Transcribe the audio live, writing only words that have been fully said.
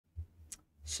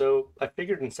So I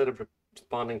figured instead of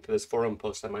responding to this forum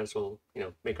post, I might as well,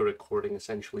 make a recording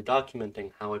essentially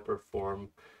documenting how I perform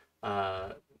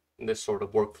uh, this sort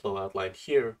of workflow outlined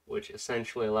here, which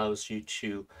essentially allows you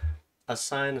to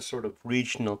assign a sort of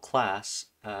regional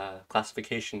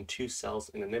classification to cells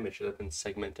in an image that have been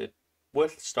segmented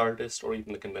with Stardust or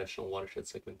even the conventional watershed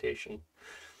segmentation.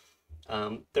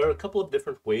 There are a couple of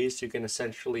different ways you can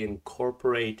essentially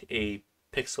incorporate a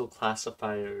pixel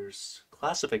classifier's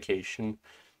classification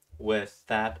with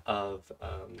that of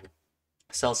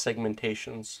cell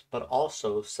segmentations, but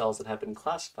also cells that have been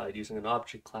classified using an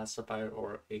object classifier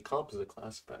or a composite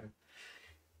classifier.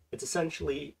 It's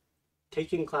essentially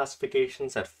taking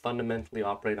classifications that fundamentally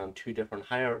operate on two different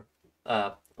higher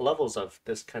levels of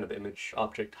this kind of image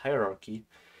object hierarchy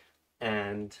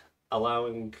and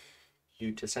allowing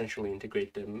you to essentially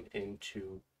integrate them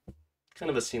into kind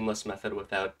of a seamless method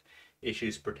without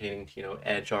issues pertaining to,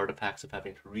 edge artifacts of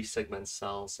having to resegment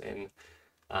cells in,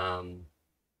 um,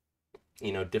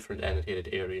 different annotated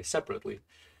areas separately.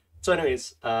 So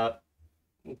anyways,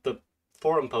 the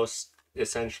forum post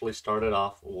essentially started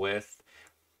off with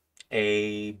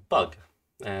a bug.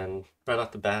 And right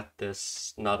off the bat,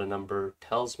 this not a number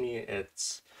tells me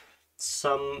it's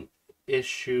some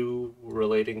issue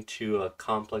relating to a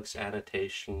complex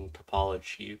annotation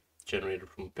topology generated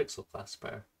from a pixel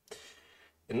classifier.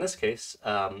 In this case,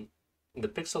 the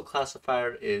pixel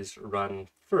classifier is run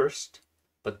first,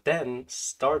 but then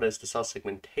Stardust, the cell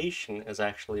segmentation, is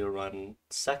actually run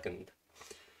second.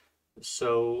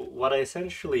 So what I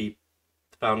essentially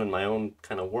found in my own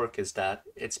kind of work is that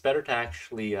it's better to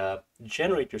actually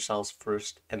generate your cells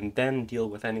first and then deal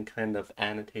with any kind of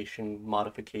annotation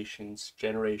modifications,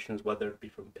 generations, whether it be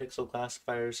from pixel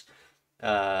classifiers,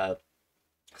 uh,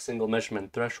 single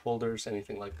measurement thresholders,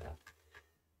 anything like that.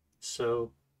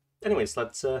 So anyways,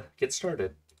 let's get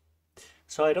started.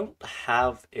 So I don't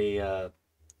have a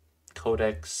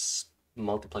codex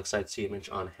multiplex IC image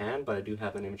on hand, but I do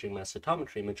have an imaging mass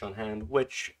cytometry image on hand,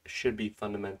 which should be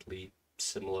fundamentally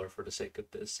similar for the sake of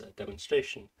this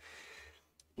demonstration.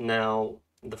 Now,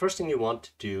 the first thing you want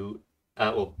to do,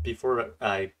 well, before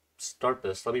I start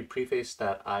this, let me preface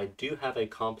that I do have a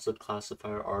composite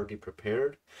classifier already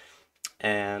prepared,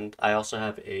 and I also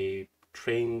have a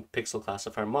trained pixel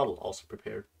classifier model also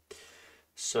prepared.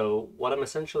 So what I'm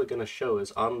essentially going to show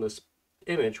is on this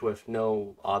image with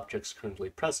no objects currently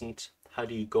present, how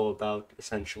do you go about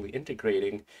essentially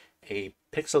integrating a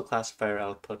pixel classifier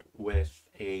output with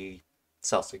a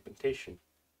cell segmentation?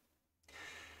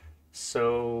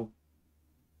 So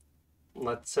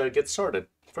let's get started.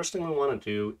 First thing we want to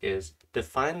do is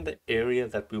define the area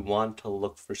that we want to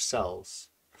look for cells,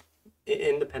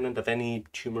 independent of any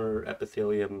tumor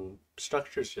epithelium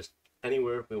structures, just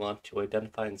anywhere we want to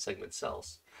identify and segment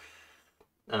cells.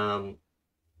 Now,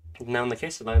 in the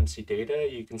case of IMC data,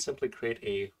 you can simply create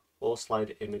a whole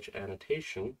slide image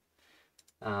annotation.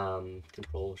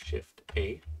 Control Shift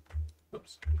A.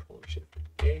 Oops, Control Shift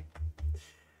A.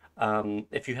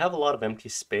 If you have a lot of empty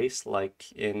space,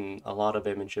 like in a lot of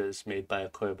images made by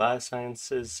Akoya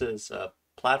Biosciences,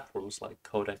 platforms like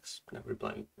Codex, now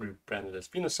rebranded as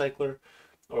Phenocycler,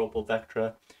 or Opal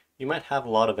Vectra, you might have a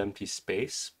lot of empty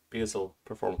space because they'll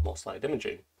perform whole slide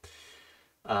imaging.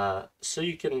 So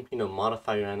you can,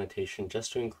 modify your annotation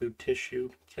just to include tissue.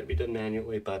 It can be done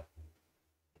manually, but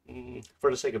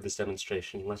for the sake of this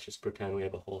demonstration, let's just pretend we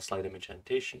have a whole slide image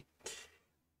annotation.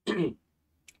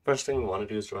 First thing we want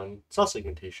to do is run cell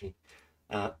segmentation.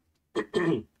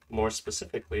 More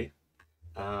specifically,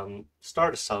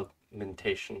 Stardust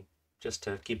segmentation, just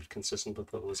to keep it consistent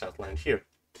with what was outlined here.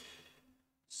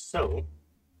 So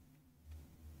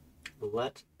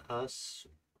let us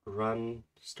run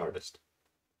Stardust.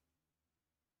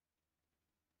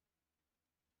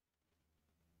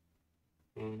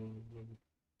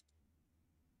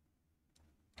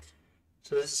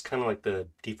 So this is kind of like the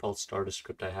default Stardust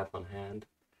script I have on hand.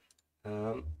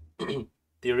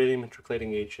 The iridium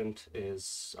intercalating agent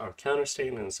is our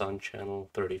counterstain and it's on channel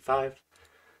 35.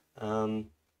 So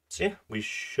yeah, we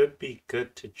should be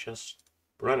good to just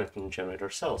run it and generate our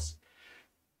cells.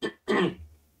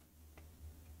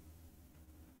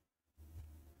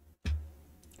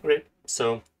 Great,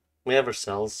 so we have our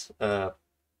cells.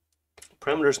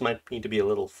 Parameters might need to be a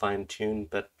little fine-tuned,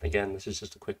 but again, this is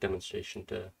just a quick demonstration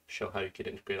to show how you could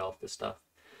integrate all of this stuff.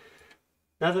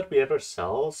 Now that we have our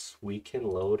cells, we can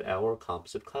load our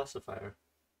composite classifier,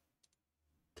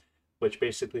 which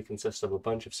basically consists of a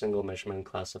bunch of single measurement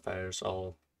classifiers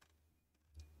all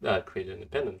created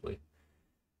independently.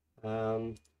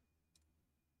 So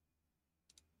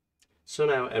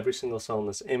now every single cell in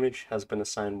this image has been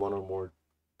assigned one or more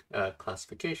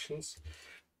classifications.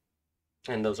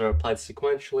 And those are applied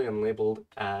sequentially and labeled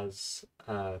as,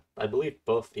 I believe,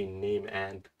 both the name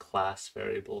and class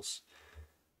variables.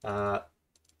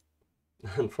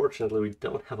 Unfortunately, we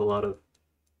don't have a lot of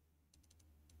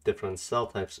different cell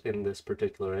types in this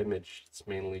particular image. It's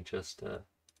mainly just a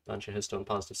bunch of histone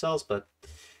positive cells, but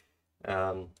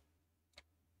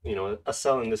you know, a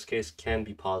cell in this case can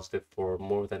be positive for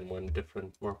more than one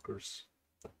different markers.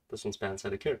 This one's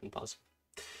pan-cytokeratin positive.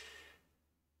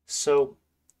 So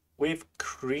we've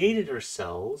created our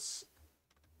cells.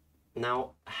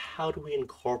 Now, how do we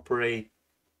incorporate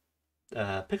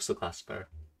Pixel Classifier?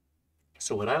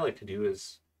 So what I like to do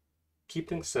is keep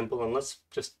things simple, and let's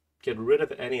just get rid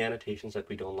of any annotations that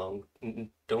we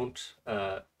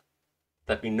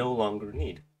that we no longer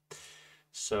need.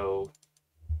 So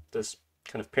this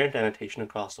kind of parent annotation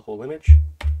across the whole image,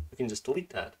 we can just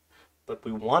delete that. But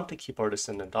we want to keep our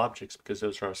descendant objects because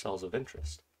those are our cells of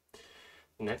interest.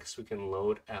 Next, we can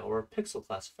load our pixel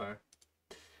classifier.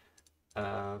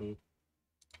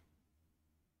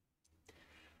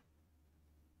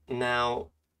 Now,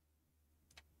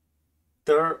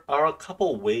 there are a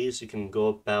couple ways you can go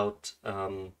about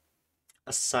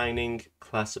assigning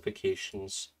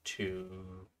classifications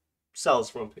to cells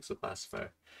from a pixel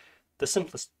classifier. The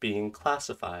simplest being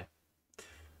classify.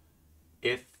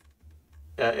 If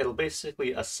it'll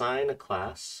basically assign a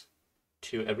class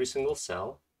to every single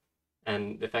cell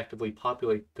and effectively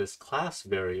populate this class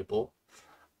variable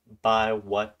by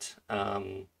what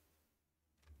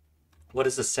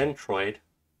is the centroid,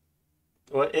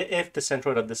 or if the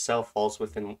centroid of the cell falls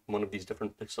within one of these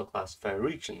different pixel classifier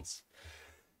regions.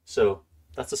 So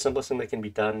that's the simplest thing that can be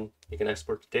done. You can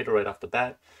export the data right off the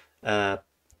bat.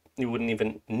 You wouldn't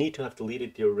even need to have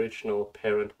deleted the original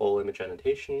parent whole image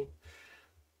annotation.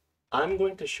 I'm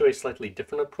going to show a slightly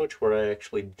different approach where I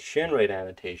actually generate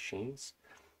annotations.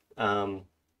 The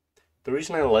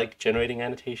reason I like generating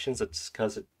annotations is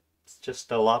because it's just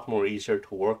a lot more easier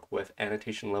to work with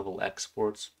annotation level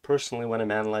exports. Personally, when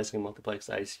I'm analyzing multiplex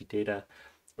IC data,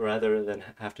 rather than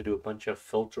have to do a bunch of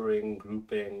filtering,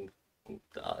 grouping,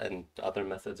 and other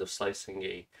methods of slicing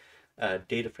a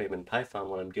data frame in Python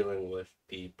when I'm dealing with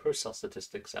the per cell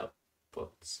statistics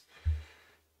outputs.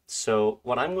 So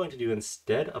what I'm going to do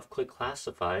instead of click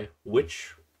classify,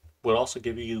 which will also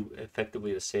give you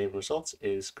effectively the same results,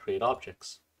 is create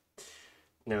objects.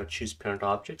 Now choose parent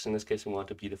objects. In this case, we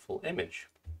want a beautiful image.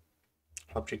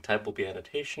 Object type will be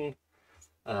annotation.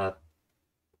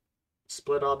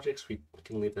 Split objects, we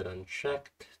can leave that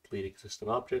unchecked. Delete existing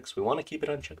objects. We want to keep it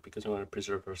unchecked because we want to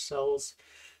preserve our cells.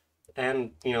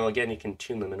 And, you know, again, you can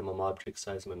tune the minimum object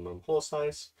size, minimum hole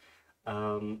size.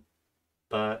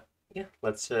 But yeah,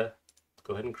 let's go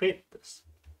ahead and create this.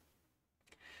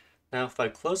 Now, if I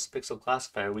close the pixel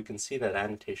classifier, we can see that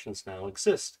annotations now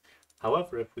exist.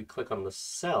 However, if we click on the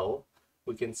cell,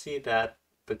 we can see that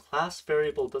the class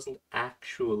variable doesn't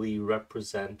actually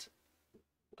represent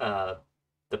the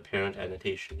parent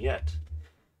annotation yet.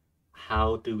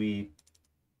 How do we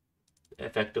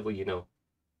effectively, you know,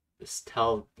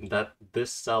 tell that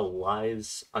this cell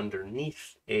lies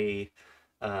underneath a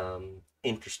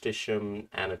interstitium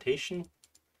annotation?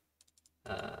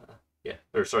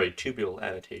 Tubule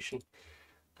annotation.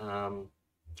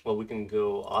 Well, we can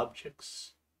go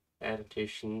objects,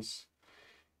 annotations,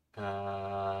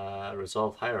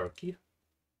 resolve hierarchy.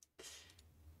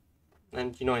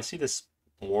 And, you know, I see this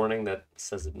warning that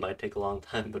says it might take a long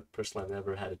time, but personally I've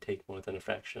never had it take more than a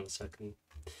fraction of a second.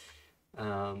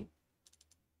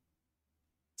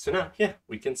 So now, yeah,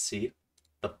 we can see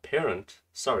the parent,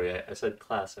 sorry, I said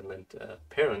class, I meant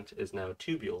parent is now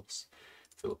tubules.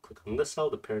 If we'll click on this cell,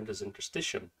 the parent is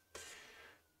interstitium.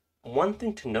 One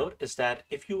thing to note is that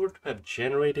if you were to have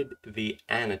generated the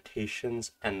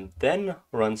annotations and then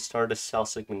run start as cell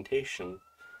segmentation,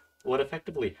 what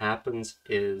effectively happens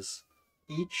is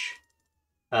each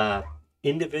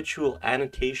individual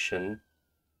annotation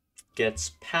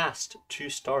gets passed to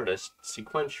Stardust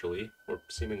sequentially, or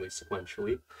seemingly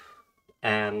sequentially,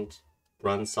 and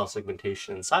runs cell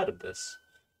segmentation inside of this,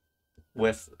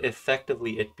 with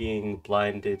effectively it being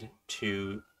blinded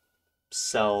to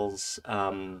cells,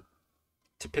 to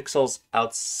pixels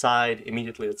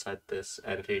immediately outside this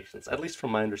annotations, at least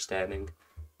from my understanding.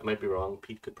 I might be wrong.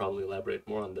 Pete could probably elaborate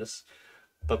more on this.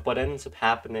 But what ends up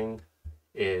happening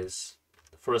is,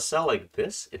 for a cell like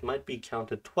this, it might be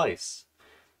counted twice.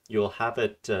 You'll have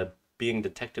it being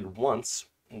detected once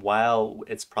while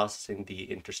it's processing the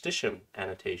interstitium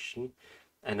annotation,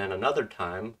 and then another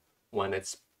time when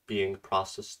it's being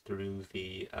processed through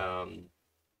the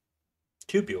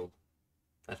tubule,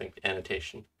 I think,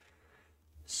 annotation.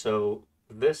 So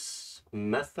this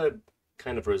method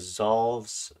kind of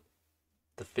resolves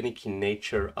the finicky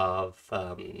nature of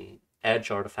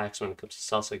edge artifacts when it comes to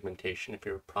cell segmentation if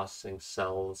you're processing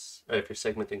cells, or if you're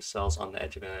segmenting cells on the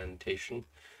edge of an annotation.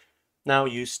 Now,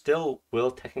 you still will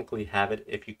technically have it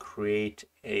if you create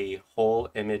a whole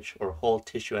image or whole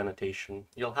tissue annotation.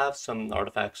 You'll have some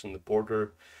artifacts in the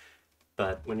border,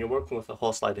 but when you're working with a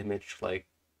whole slide image, like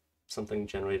something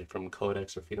generated from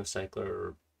Codex or PhenoCycler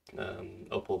or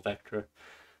Opal Vector,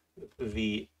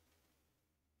 the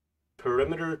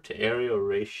perimeter to area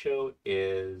ratio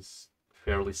is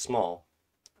fairly small.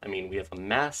 I mean, we have a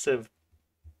massive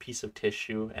piece of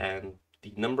tissue, and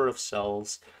the number of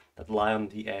cells that lie on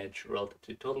the edge relative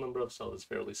to the total number of cells is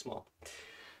fairly small.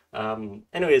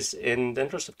 Anyways, in the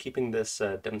interest of keeping this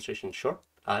demonstration short,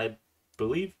 I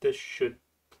believe this should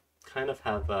kind of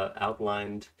have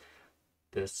outlined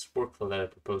this workflow that I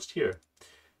proposed here.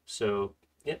 So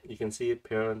yeah, you can see a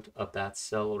parent of that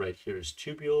cell right here is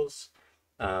tubules.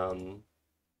 And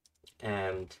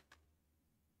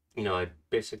I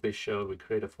basically show we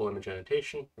create a full image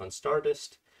annotation, run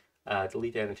Stardust,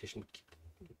 delete annotation, keep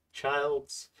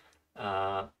child's,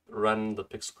 run the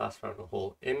pixel classifier on the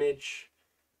whole image,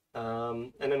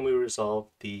 and then we resolve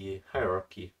the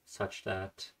hierarchy such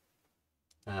that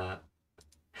my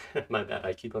bad,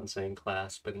 I keep on saying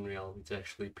class, but in reality it's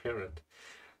actually parent.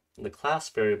 The class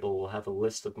variable will have a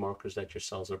list of markers that your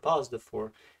cells are positive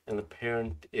for, and the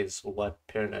parent is what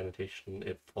parent annotation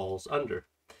it falls under.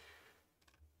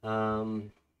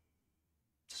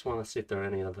 Just want to see if there are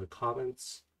any other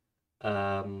comments.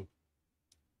 So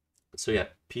yeah,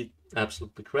 Pete,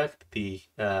 absolutely correct. The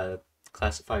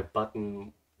classify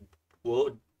button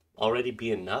will already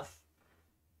be enough.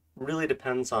 Really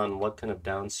depends on what kind of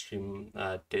downstream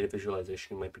data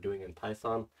visualization you might be doing in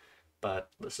Python, but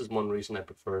this is one reason I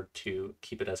prefer to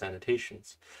keep it as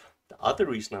annotations. The other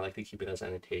reason I like to keep it as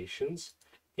annotations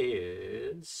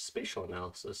is spatial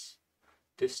analysis,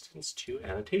 distance to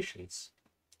annotations.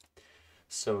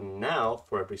 So now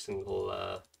for every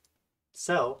single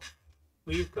cell,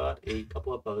 we've got a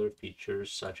couple of other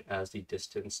features such as the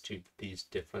distance to these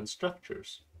different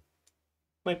structures.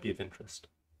 Might be of interest.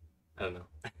 I don't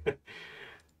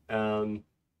know.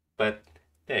 But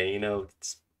hey,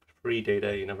 it's free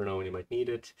data. You never know when you might need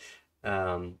it.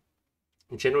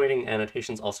 Generating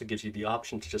annotations also gives you the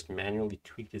option to just manually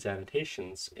tweak these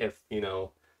annotations if,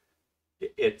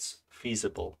 it's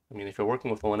feasible. I mean, if you're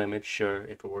working with one image, sure.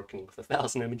 If you're working with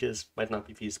 1,000 images, might not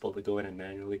be feasible to go in and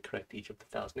manually correct each of the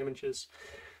 1,000 images.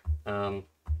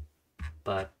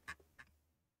 But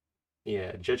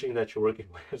yeah, judging that you're working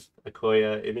with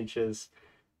Akoya images,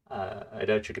 I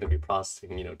doubt you're going to be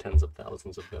processing, tens of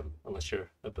thousands of them, unless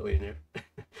you're a billionaire.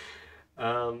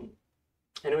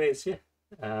 Anyways,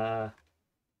 yeah.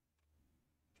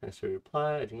 Answer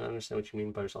reply. I do not understand what you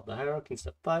mean by resolve the hierarchy in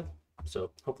step 5.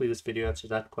 So hopefully this video answers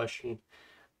that question.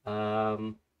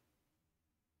 Perfect.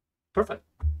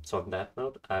 So on that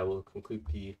note, I will conclude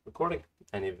the recording.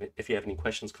 And if you have any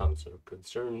questions, comments, or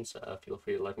concerns, feel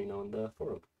free to let me know in the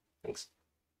forum. Thanks.